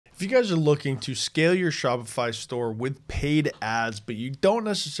If you guys are looking to scale your Shopify store with paid ads, but you don't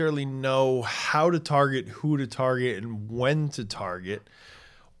necessarily know how to target, who to target, and when to target,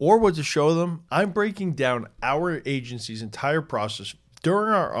 or what to show them, I'm breaking down our agency's entire process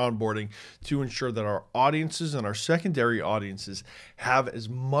during our onboarding to ensure that our audiences and our secondary audiences have as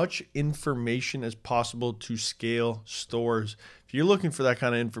much information as possible to scale stores. If you're looking for that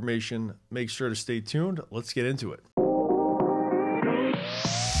kind of information, make sure to stay tuned. Let's get into it.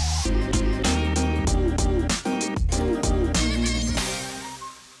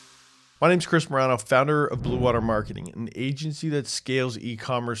 My name is Chris Morano, founder of Blue Water Marketing, an agency that scales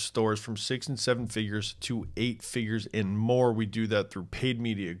e-commerce stores from 6 and 7 figures to 8 figures and more. We do that through paid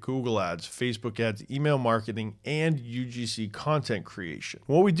media, Google ads, Facebook ads, email marketing, and UGC content creation.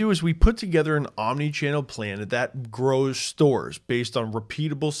 What we do is we put together an omni-channel plan that grows stores based on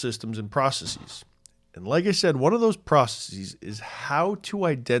repeatable systems and processes. And like I said, one of those processes is how to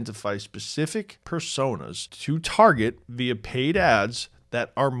identify specific personas to target via paid ads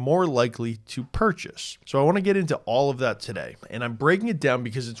that are more likely to purchase. So I want to get into all of that today, and I'm breaking it down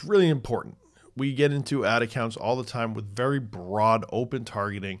because it's really important. We get into ad accounts all the time with very broad open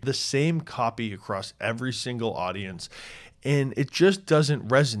targeting, the same copy across every single audience, and it just doesn't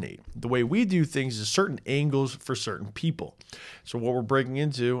resonate. The way we do things is certain angles for certain people. So what we're breaking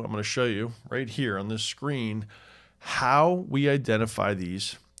into, I'm going to show you right here on this screen, how we identify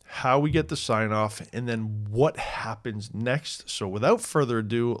these, how we get the sign off, and then what happens next. So without further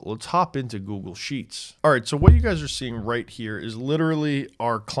ado, let's hop into Google Sheets. All right, so what you guys are seeing right here is literally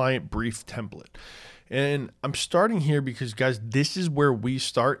our client brief template. And I'm starting here because, guys, this is where we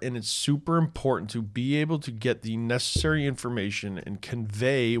start, and it's super important to be able to get the necessary information and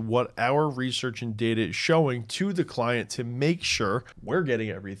convey what our research and data is showing to the client to make sure we're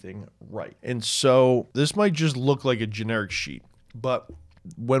getting everything right. And so this might just look like a generic sheet, but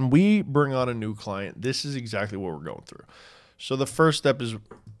when we bring on a new client, this is exactly what we're going through. So the first step is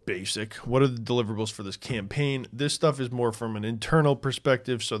basic. What are the deliverables for this campaign? This stuff is more from an internal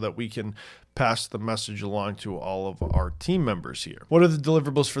perspective so that we can pass the message along to all of our team members here. What are the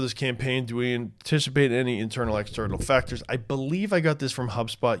deliverables for this campaign? Do we anticipate any internal, external factors? I believe I got this from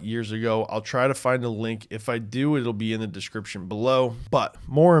HubSpot years ago. I'll try to find a link. If I do, it'll be in the description below. But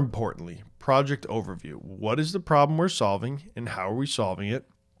more importantly, project overview. What is the problem we're solving and how are we solving it?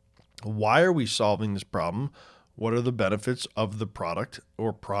 Why are we solving this problem? What are the benefits of the product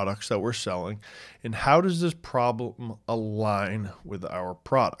or products that we're selling? And how does this problem align with our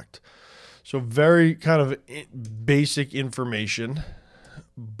product? So very kind of basic information,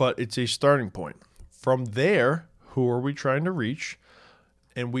 but it's a starting point. From there, who are we trying to reach?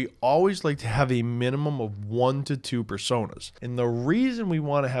 And we always like to have a minimum of 1 to 2 personas. And the reason we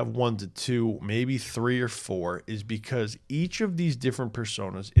want to have 1 to 2, maybe 3 or 4, is because each of these different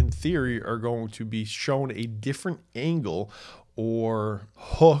personas, in theory, are going to be shown a different angle or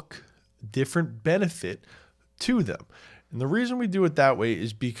hook, different benefit to them. And the reason we do it that way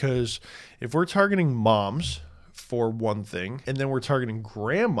is because if we're targeting moms for one thing, and then we're targeting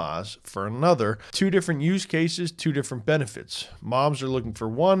grandmas for another, 2 different use cases, 2 different benefits. Moms are looking for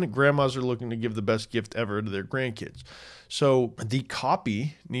one, grandmas are looking to give the best gift ever to their grandkids. So the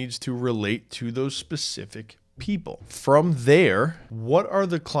copy needs to relate to those specific people. From there, what are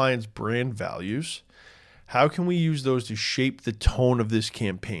the client's brand values? How can we use those to shape the tone of this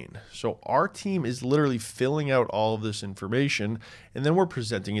campaign? So our team is literally filling out all of this information, and then we're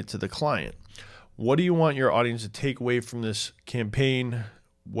presenting it to the client. What do you want your audience to take away from this campaign?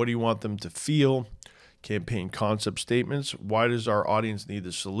 What do you want them to feel? Campaign concept statements. Why does our audience need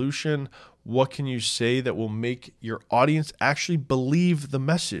the solution? What can you say that will make your audience actually believe the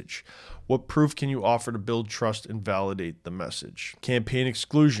message? What proof can you offer to build trust and validate the message? Campaign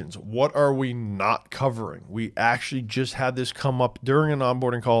exclusions. What are we not covering? We actually just had this come up during an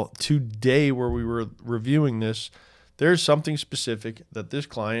onboarding call today where we were reviewing this. There's something specific that this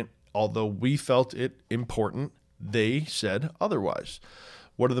client, although we felt it important, they said otherwise.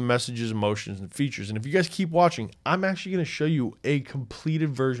 What are the messages, emotions, and features? And if you guys keep watching, I'm actually going to show you a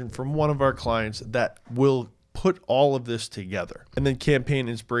completed version from one of our clients that will put all of this together. And then campaign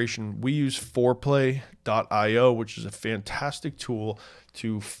inspiration. We use foreplay.io, which is a fantastic tool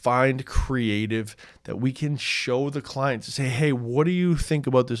to find creative that we can show the client to say, hey, what do you think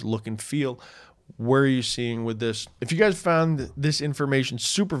about this look and feel? Where are you seeing with this? If you guys found this information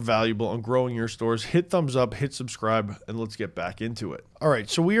super valuable on growing your stores, hit thumbs up, hit subscribe, and let's get back into it. All right,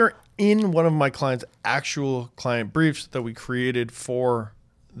 so we are in one of my clients' actual client briefs that we created for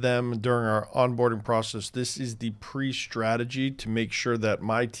them during our onboarding process. This is the pre-strategy to make sure that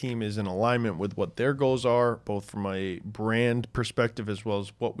my team is in alignment with what their goals are, both from a brand perspective as well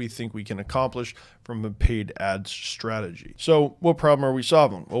as what we think we can accomplish from a paid ads strategy. So what problem are we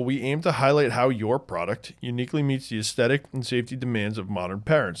solving? Well, we aim to highlight how your product uniquely meets the aesthetic and safety demands of modern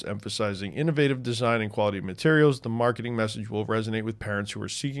parents, emphasizing innovative design and quality of materials. The marketing message will resonate with parents who are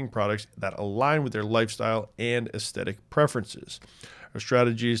seeking products that align with their lifestyle and aesthetic preferences. Our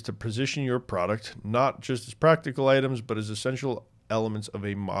strategy is to position your product not just as practical items, but as essential elements of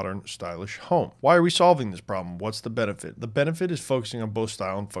a modern, stylish home. Why are we solving this problem? What's the benefit? The benefit is focusing on both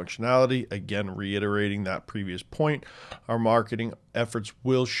style and functionality. Again, reiterating that previous point, our marketing efforts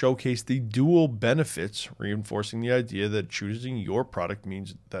will showcase the dual benefits, reinforcing the idea that choosing your product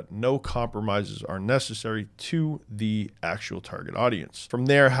means that no compromises are necessary to the actual target audience. From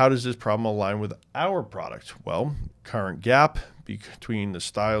there, how does this problem align with our product? Well, current gap between the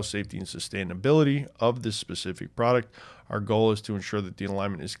style, safety, and sustainability of this specific product. Our goal is to ensure that the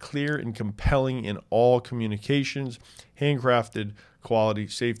alignment is clear and compelling in all communications. Handcrafted, quality,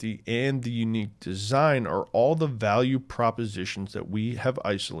 safety, and the unique design are all the value propositions that we have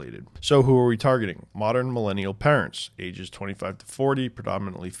isolated. So who are we targeting? Modern millennial parents, ages 25 to 40,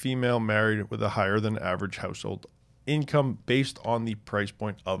 predominantly female, married with a higher than average household income based on the price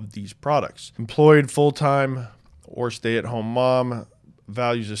point of these products. Employed, full-time, or stay-at-home mom,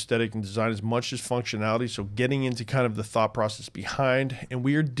 values aesthetic and design as much as functionality. So getting into kind of the thought process behind, and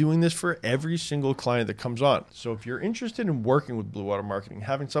we are doing this for every single client that comes on. So if you're interested in working with Blue Water Marketing,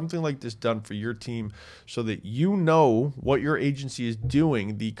 having something like this done for your team so that you know what your agency is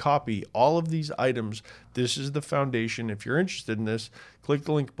doing, the copy, all of these items, this is the foundation. If you're interested in this, click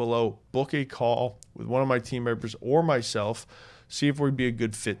the link below, book a call with one of my team members or myself. See if we'd be a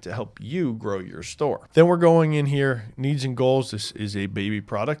good fit to help you grow your store. Then we're going in here, needs and goals. This is a baby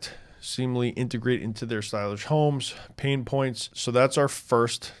product, seamlessly integrate into their stylish homes, pain points. So that's our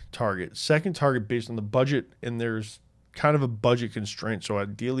first target. Second target based on the budget, and there's kind of a budget constraint. So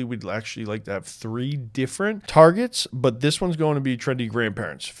ideally we'd actually like to have 3 different targets, but this one's going to be trendy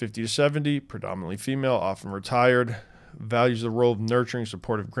grandparents, 50 to 70, predominantly female, often retired, values the role of nurturing,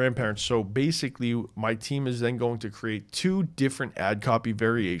 supportive grandparents. So basically, my team is then going to create 2 different ad copy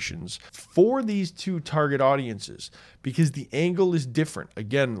variations for these 2 target audiences because the angle is different.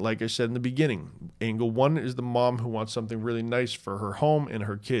 Again, like I said in the beginning, angle 1 is the mom who wants something really nice for her home and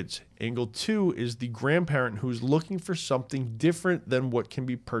her kids. Angle 2 is the grandparent who's looking for something different than what can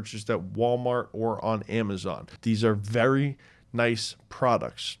be purchased at Walmart or on Amazon. These are very nice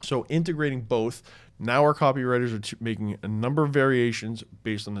products. So integrating both. Now our copywriters are making a number of variations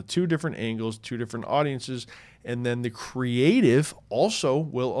based on the 2 different angles, 2 different audiences, and then the creative also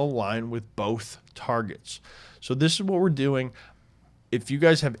will align with both targets. So this is what we're doing. If you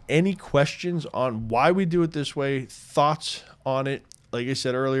guys have any questions on why we do it this way, thoughts on it, like I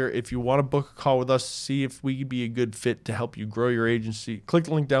said earlier, if you want to book a call with us, see if we could be a good fit to help you grow your agency, click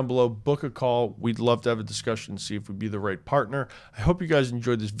the link down below, book a call. We'd love to have a discussion, see if we'd be the right partner. I hope you guys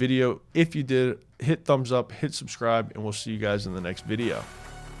enjoyed this video. If you did, hit thumbs up, hit subscribe, and we'll see you guys in the next video.